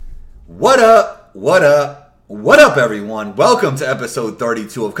What up? What up? What up, everyone? Welcome to episode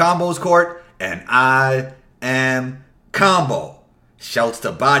 32 of Combos Court, and I am Combo. Shouts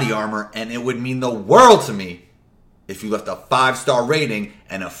to Body Armor, and it would mean the world to me if you left a 5-star rating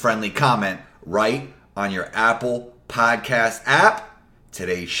and a friendly comment right on your Apple Podcast app.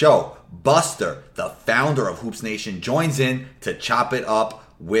 Today's show, Buster, the founder of Hoops Nation, joins in to chop it up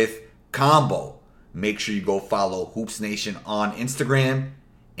with Combo. Make sure you go follow Hoops Nation on Instagram.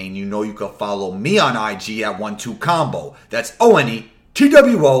 And you know you can follow me on IG at 12combo. That's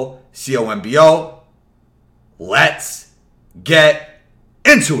ONETWOCOMBO. Let's get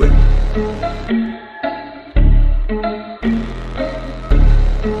into it.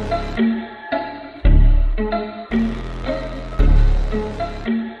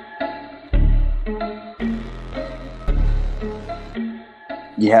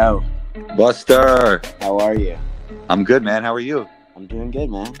 Yo, Buster, how are you? I'm good, man. How are you? I'm doing good,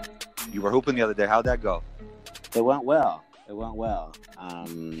 man. You were hooping the other day. How'd that go? It went well.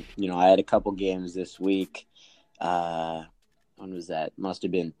 I had a couple games this week. When was that? Must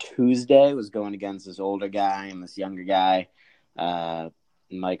have been Tuesday. Was going against this older guy and this younger guy,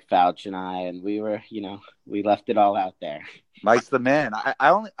 Mike Fouch and I, and we were, we left it all out there. Mike's the man.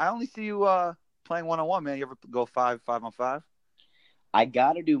 I only see you playing 1-on-1, man. You ever go 5-on-5? I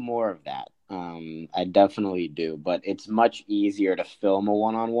got to do more of that. I definitely do, but it's much easier to film a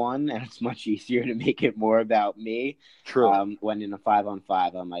 1-on-1, and it's much easier to make it more about me. True. When in a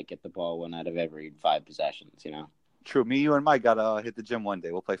 5-on-5, I might get the ball 1 out of every 5 possessions, True. Me, you, and Mike gotta hit the gym one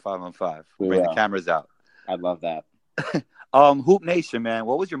day. We'll play 5-on-5. We Bring will. the cameras out. I love that. Hoop Nation, man.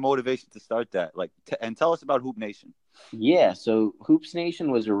 What was your motivation to start that? And tell us about Hoop Nation. Yeah, so Hoops Nation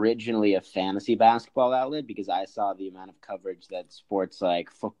was originally a fantasy basketball outlet because I saw the amount of coverage that sports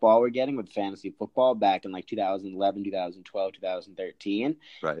like football were getting with fantasy football back in 2011, 2012, 2013.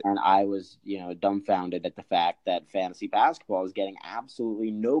 Right. And I was, dumbfounded at the fact that fantasy basketball was getting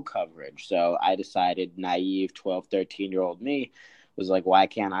absolutely no coverage. So I decided, naive 12, 13-year-old me was like, why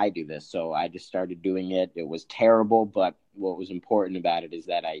can't I do this? So I just started doing it. It was terrible, but what was important about it is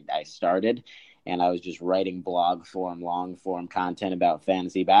that I started. And I was just writing blog form, long form content about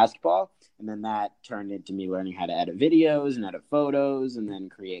fantasy basketball. And then that turned into me learning how to edit videos and edit photos and then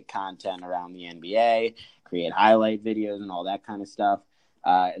create content around the NBA, create highlight videos and all that kind of stuff.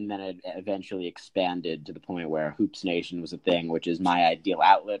 And then it eventually expanded to the point where Hoops Nation was a thing, which is my ideal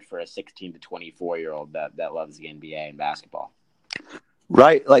outlet for a 16 to 24-year-old that loves the NBA and basketball.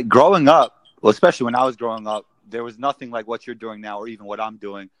 Right. Like growing up, well, especially when I was growing up, there was nothing like what you're doing now or even what I'm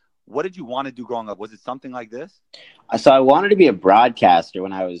doing. What did you want to do growing up? Was it something like this? So I wanted to be a broadcaster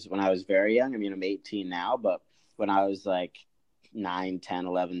when I was very young. I mean, I'm 18 now, but when I was like 9, 10,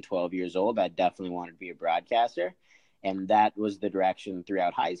 11, 12 years old, I definitely wanted to be a broadcaster. And that was the direction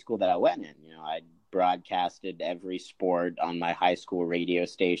throughout high school that I went in. I broadcasted every sport on my high school radio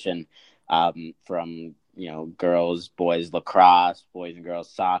station, from girls, boys lacrosse, boys and girls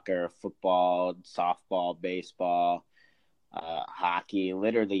soccer, football, softball, baseball, hockey.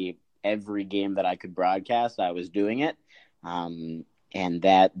 Literally every game that I could broadcast, I was doing it. And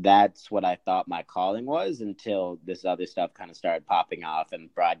that's what I thought my calling was until this other stuff kind of started popping off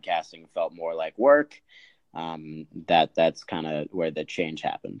and broadcasting felt more like work. That's kind of where the change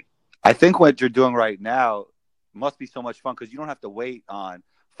happened. I think what you're doing right now must be so much fun because you don't have to wait on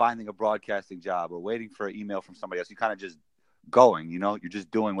finding a broadcasting job or waiting for an email from somebody else. You kind of just going, you're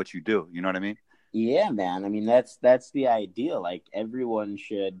just doing what you do. You know what I mean? Yeah, man. I mean, that's the ideal. Like everyone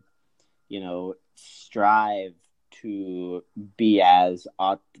should, strive to be as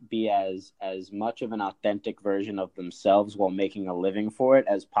much of an authentic version of themselves while making a living for it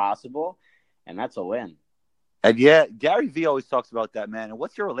as possible, and that's a win. And yeah, Gary Vee always talks about that, man. And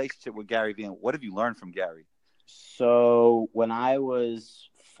what's your relationship with Gary Vee? And what have you learned from Gary? So when I was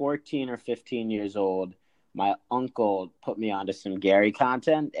 14 or 15 years old, my uncle put me onto some Gary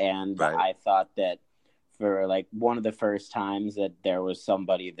content, and right. I thought that for like one of the first times that there was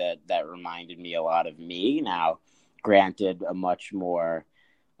somebody that reminded me a lot of me. Now, granted, a much more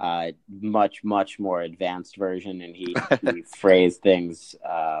advanced version, and he phrased things,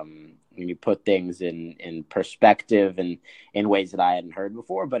 and you put things in perspective and in ways that I hadn't heard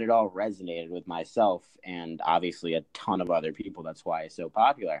before, but it all resonated with myself and obviously a ton of other people. That's why it's so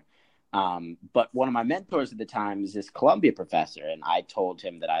popular. But one of my mentors at the time is this Columbia professor, and I told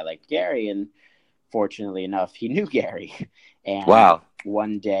him that I liked Gary, and fortunately enough, he knew Gary. And wow.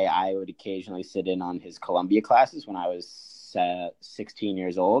 One day I would occasionally sit in on his Columbia classes when I was 16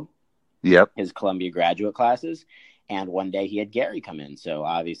 years old. Yep. His Columbia graduate classes. And one day he had Gary come in. So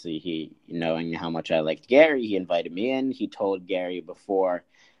obviously he, knowing how much I liked Gary, he invited me in. He told Gary before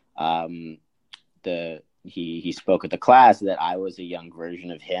He spoke at the class that I was a young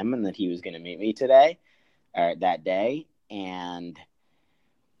version of him and that he was going to meet me today or that day. And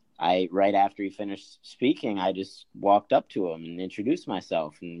right after he finished speaking, I just walked up to him and introduced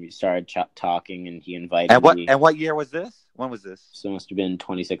myself, and we started talking. And he invited me. And what year was this? When was this? So it must have been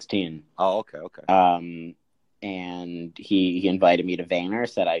 2016. Oh, okay. And he invited me to Vayner,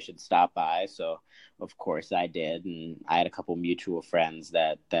 said I should stop by. So of course I did, and I had a couple mutual friends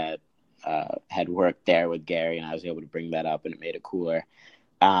that had worked there with Gary, and I was able to bring that up, and it made it cooler.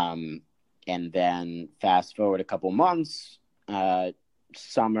 And then fast forward a couple months,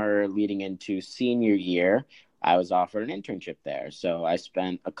 summer leading into senior year, I was offered an internship there. So I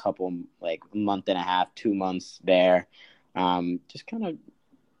spent a month and a half, 2 months there, just kind of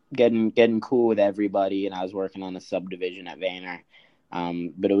getting cool with everybody. And I was working on a subdivision at Vayner.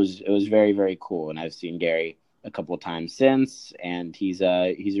 But it was very, very cool. And I've seen Gary a couple of times since, and he's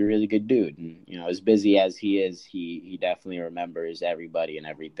a really good dude. And, as busy as he is, he definitely remembers everybody and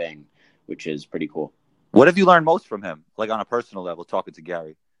everything, which is pretty cool. What have you learned most from him, like on a personal level, talking to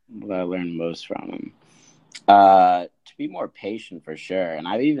Gary? What I learned most from him? To be more patient, for sure. And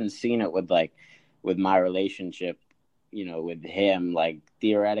I've even seen it with my relationship, with him. Like,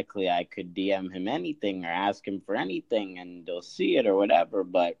 theoretically, I could DM him anything or ask him for anything and they'll see it or whatever.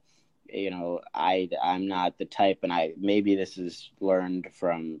 But, I'm not the type, and maybe this is learned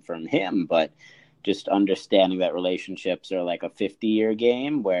from him, but just understanding that relationships are like a 50-year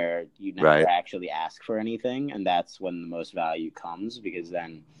game where you never actually ask for anything. And that's when the most value comes, because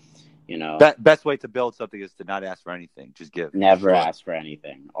then, best way to build something is to not ask for anything. Just give. Never ask for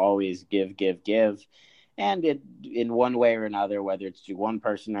anything. Always give. And in one way or another, whether it's to one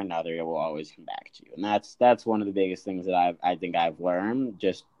person or another, it will always come back to you. And that's one of the biggest things that I think I've learned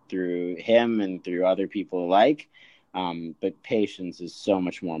just through him and through other people alike. But patience is so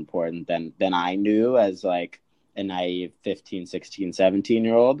much more important than I knew as like a naive 15, 16,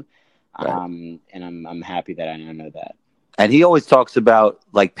 17-year-old. And I'm happy that I now know that. And he always talks about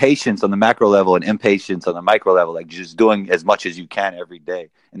like patience on the macro level and impatience on the micro level, like just doing as much as you can every day.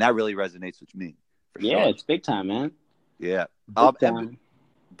 And that really resonates with me. Yeah, it's big time, man. Yeah. Big time.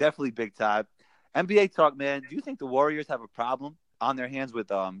 Definitely big time. NBA talk, man. Do you think the Warriors have a problem on their hands with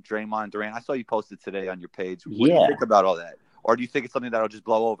Draymond Durant? I saw you posted today on your page. What do you think about all that? Or do you think it's something that'll just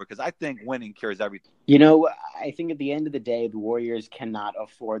blow over? Because I think winning cures everything. I think at the end of the day, the Warriors cannot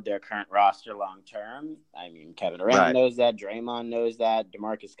afford their current roster long term. I mean, Kevin Durant knows that. Draymond knows that.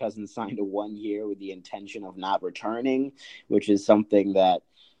 DeMarcus Cousins signed a 1 year with the intention of not returning, which is something that,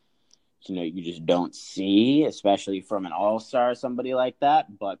 you just don't see, especially from an all-star, somebody like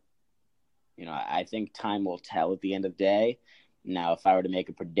that. But, I think time will tell at the end of the day. Now, if I were to make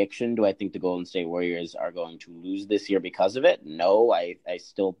a prediction, do I think the Golden State Warriors are going to lose this year because of it? No, I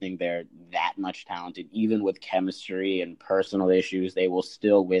still think they're that much talented. Even with chemistry and personal issues, they will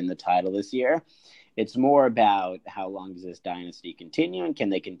still win the title this year. It's more about how long does this dynasty continue, and can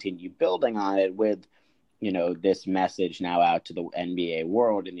they continue building on it with, this message now out to the NBA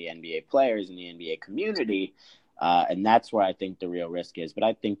world and the NBA players and the NBA community. And that's where I think the real risk is. But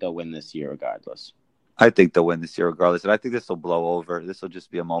I think they'll win this year regardless. I think they'll win this year regardless. And I think this will blow over. This will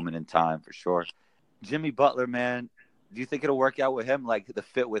just be a moment in time for sure. Jimmy Butler, man, do you think it'll work out with him? Like the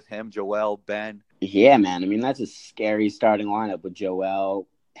fit with him, Joel, Ben? Yeah, man. I mean, that's a scary starting lineup with Joel,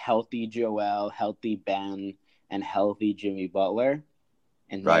 healthy Ben, and healthy Jimmy Butler.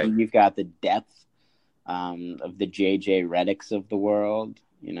 And then you've got the depth of the JJ Redicks of the world.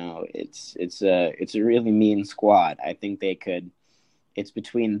 It's a really mean squad. I think they could. It's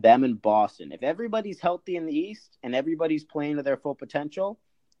between them and Boston. If everybody's healthy in the East and everybody's playing to their full potential,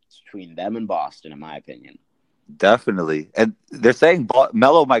 it's between them and Boston, in my opinion. Definitely. And they're saying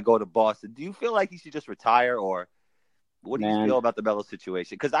Melo might go to Boston. Do you feel like he should just retire, or what do you feel about the Melo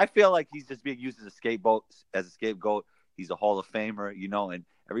situation? Because I feel like he's just being used as a scapegoat. He's a Hall of Famer, and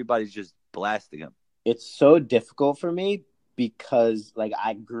everybody's just blasting him. It's so difficult for me because,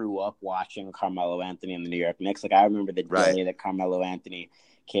 I grew up watching Carmelo Anthony in the New York Knicks. I remember the day that Carmelo Anthony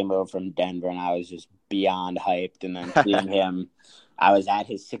came over from Denver, and I was just beyond hyped. And then seeing him, I was at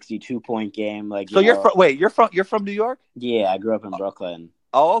his 62-point game. So you're from New York? Yeah, I grew up in Brooklyn.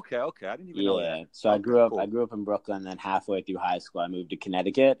 Oh, okay. I didn't even know that. So I grew up in Brooklyn, and then halfway through high school, I moved to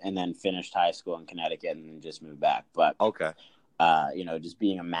Connecticut, and then finished high school in Connecticut, and then just moved back. But okay. Just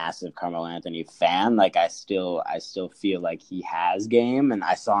being a massive Carmelo Anthony fan, I still feel like he has game. And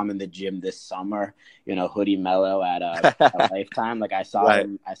I saw him in the gym this summer, Hoodie Mello at a Lifetime. I saw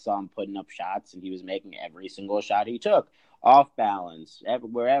him putting up shots, and he was making every single shot he took off balance,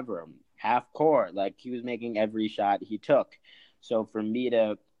 wherever, half court. He was making every shot he took. So for me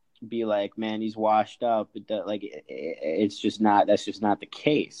to be like, man, he's washed up. It's just not. That's just not the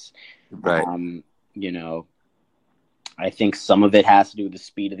case. Right. You know, I think some of it has to do with the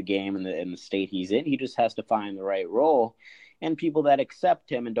speed of the game and the state he's in. He just has to find the right role and people that accept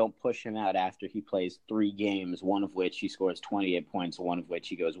him and don't push him out after he plays 3 games, one of which he scores 28 points, one of which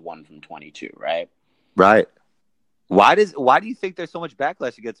he goes 1 from 22, right? Right. Why do you think there's so much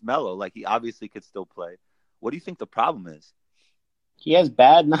backlash against Melo? Like, he obviously could still play. What do you think the problem is? He has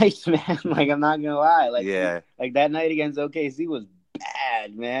bad nights, man. Like, I'm not gonna lie. Like, yeah. Like that night against OKC was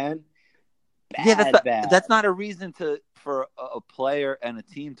bad, man. Bad, that's not a reason for a player and a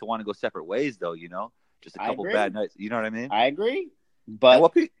team to want to go separate ways, though. You know, just a couple bad nights. You know what I mean? I agree. But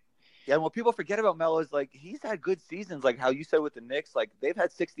what people forget about Melo is, like, he's had good seasons. Like how you said with the Knicks, like they've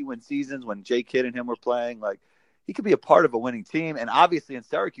had 60-win seasons when Jay Kidd and him were playing. Like, he could be a part of a winning team. And obviously in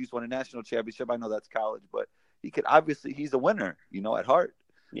Syracuse won a national championship. I know that's college, but he's a winner, you know, at heart.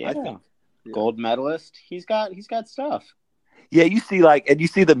 Yeah. I think. Gold medalist. He's got stuff. Yeah, you see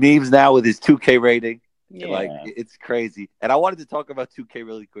the memes now with his 2K rating. Yeah. Like, it's crazy. And I wanted to talk about 2K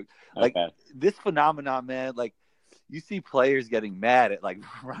really quick. Like, this phenomenon, man, like, you see players getting mad at, like,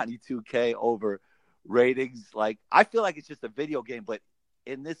 Ronnie 2K over ratings. Like, I feel like it's just a video game, but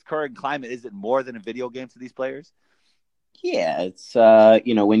in this current climate, is it more than a video game to these players? Yeah, it's,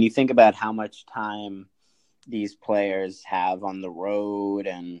 you know, when you think about how much time these players have on the road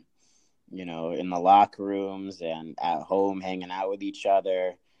and, you know, in the locker rooms and at home hanging out with each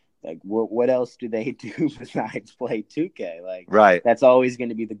other, like, what else do they do besides play 2K? Like, right. That's always going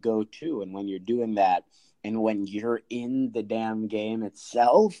to be the go-to. And when you're doing that and when you're in the damn game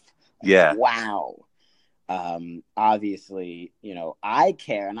itself, yeah, wow. Obviously, you know, I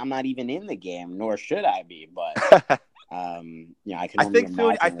care, and I'm not even in the game, nor should I be. But you know, I can. I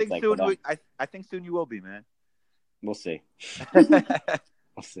think soon you will be, man. We'll see.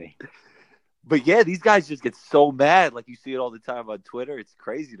 We'll see. But yeah, these guys just get so mad. Like, you see it all the time on Twitter. It's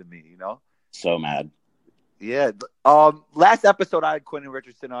crazy to me, you know. So mad. Yeah. Last episode I had Quentin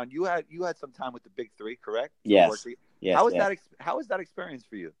Richardson on. You had some time with the Big Three, correct? Yes. Yes. How was that experience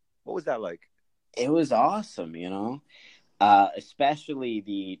for you? What was that like? It was awesome, you know. Especially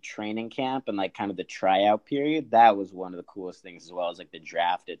the training camp and, like, kind of the tryout period. That was one of the coolest things, as well as, like, the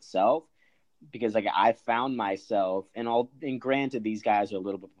draft itself. Because, like, I found myself, and granted, these guys are a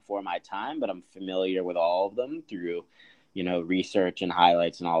little bit before my time, but I'm familiar with all of them through, you know, research and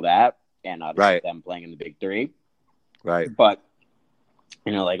highlights and all that, and obviously them playing in the Big Three. Right. But,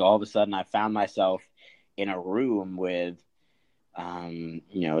 you know, like, all of a sudden I found myself in a room with, you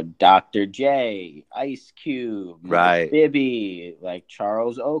know, Dr. J, Ice Cube, right, Bibby, like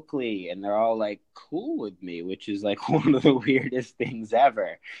Charles Oakley, and they're all, like, cool with me, which is, like, one of the weirdest things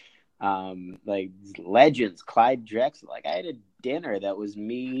ever. Like, legends, Clyde Drexler. Like, I had a dinner that was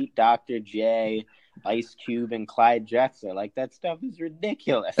me, Dr. J, Ice Cube, and Clyde Drexler. Like, that stuff is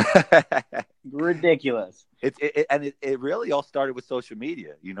ridiculous. Ridiculous. It really all started with social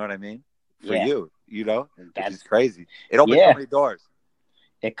media. You know what I mean? For you, you know, that's crazy. It opened so many doors.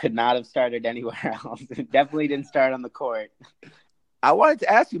 It could not have started anywhere else. It definitely didn't start on the court. I wanted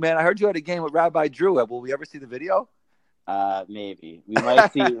to ask you, man. I heard you had a game with Rabbi Drew. Will we ever see the video? Maybe we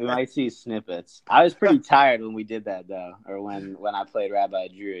might see snippets. I was pretty tired when we did that, though, or when I played Rabbi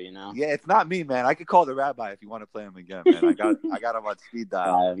Drew. You know. Yeah, it's not me, man. I could call the Rabbi if you want to play him again, man. I got him on speed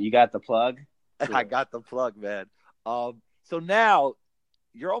dial. You got the plug? Sure. I got the plug, man. So now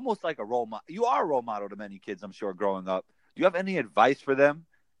you're almost like a role model. You are a role model to many kids, I'm sure, growing up. Do you have any advice for them?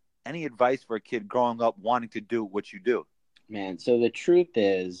 Any advice for a kid growing up wanting to do what you do? Man, so the truth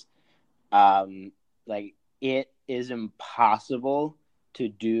is, like, it is impossible to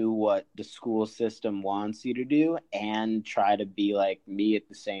do what the school system wants you to do and try to be like me at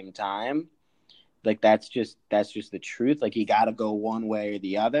the same time. Like, that's just the truth. Like, you got to go one way or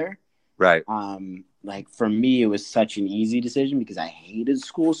the other. Right. Like, for me, it was such an easy decision because I hated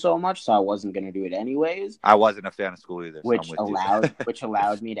school so much, so I wasn't going to do it anyways. I wasn't a fan of school either. Which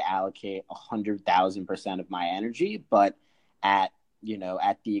allowed me to allocate 100,000% of my energy, but at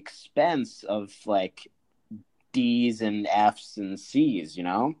the expense of, like, D's and F's and C's, you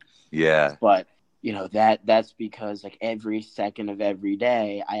know? Yeah. But, you know, that's because, like, every second of every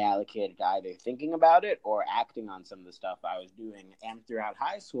day I allocated to either thinking about it or acting on some of the stuff I was doing. And throughout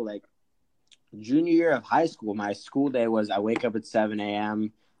high school, like, junior year of high school, my school day was I wake up at 7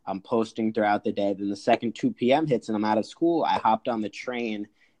 a.m., I'm posting throughout the day. Then the second 2 p.m. hits and I'm out of school, I hopped on the train,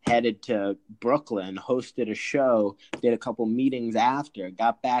 headed to Brooklyn, hosted a show, did a couple meetings after,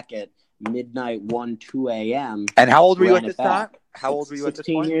 got back at midnight, 2 a.m. And how old were you at this time? How old were you at this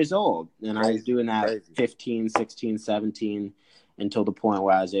point? 16 years old. And crazy, I was doing that crazy. 15, 16, 17. until the point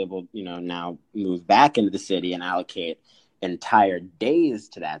where I was able, now move back into the city and allocate entire days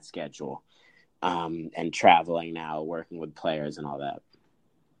to that schedule, and traveling now, working with players and all that.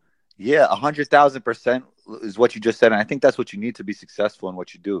 Yeah, 100,000% is what you just said, and I think that's what you need to be successful in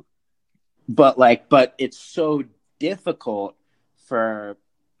what you do. But it's so difficult for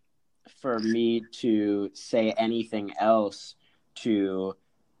me to say anything else to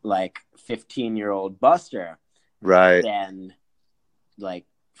 15-year-old Buster, right? Than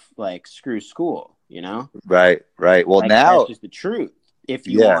screw school, Right. Well, now that's just the truth. If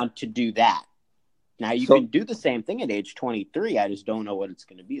you want to do that, now you can do the same thing at age 23. I just don't know what it's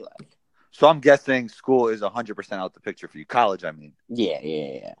going to be like. So I'm guessing school is 100% out the picture for you. College, I mean. Yeah.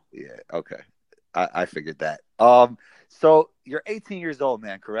 Yeah. Okay. I figured that. So you're 18 years old,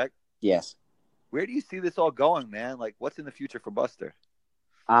 man, correct? Yes. Where do you see this all going, man? What's in the future for Buster?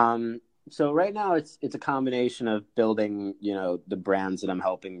 So right now it's a combination of building, the brands that I'm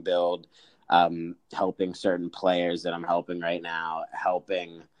helping build, helping certain players that I'm helping right now,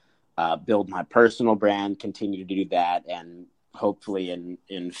 helping build my personal brand, continue to do that, and hopefully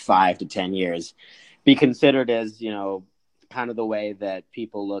in 5 to 10 years be considered as, kind of the way that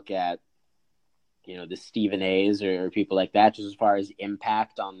people look at, the Stephen A's or people like that, just as far as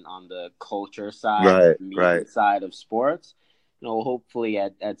impact on the culture side, media side of sports. Hopefully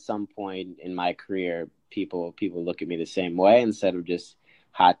at some point in my career, people look at me the same way instead of just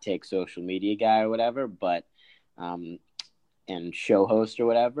hot take social media guy or whatever, but and show host or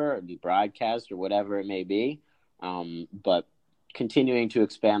whatever, or the broadcast or whatever it may be. But continuing to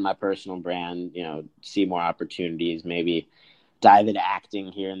expand my personal brand, see more opportunities, maybe dive into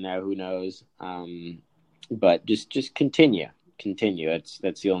acting here and there, who knows? But just continue.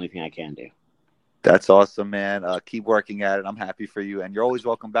 That's the only thing I can do. That's awesome, man. Keep working at it. I'm happy for you. And you're always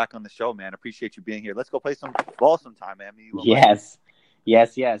welcome back on the show, man. Appreciate you being here. Let's go play some ball sometime, man. Yes.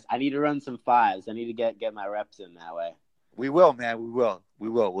 I need to run some fives. I need to get my reps in that way. We will, man. We will.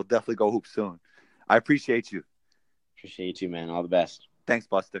 We'll definitely go hoop soon. I appreciate you. Appreciate you too, man. All the best. Thanks,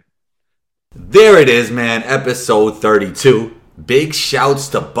 Buster. There it is, man. Episode 32. Big shouts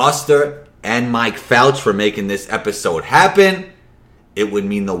to Buster and Mike Fouch for making this episode happen. It would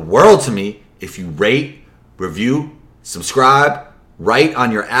mean the world to me if you rate, review, subscribe, write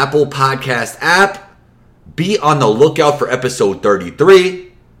on your Apple Podcast app. Be on the lookout for episode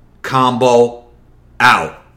 33. Combo out.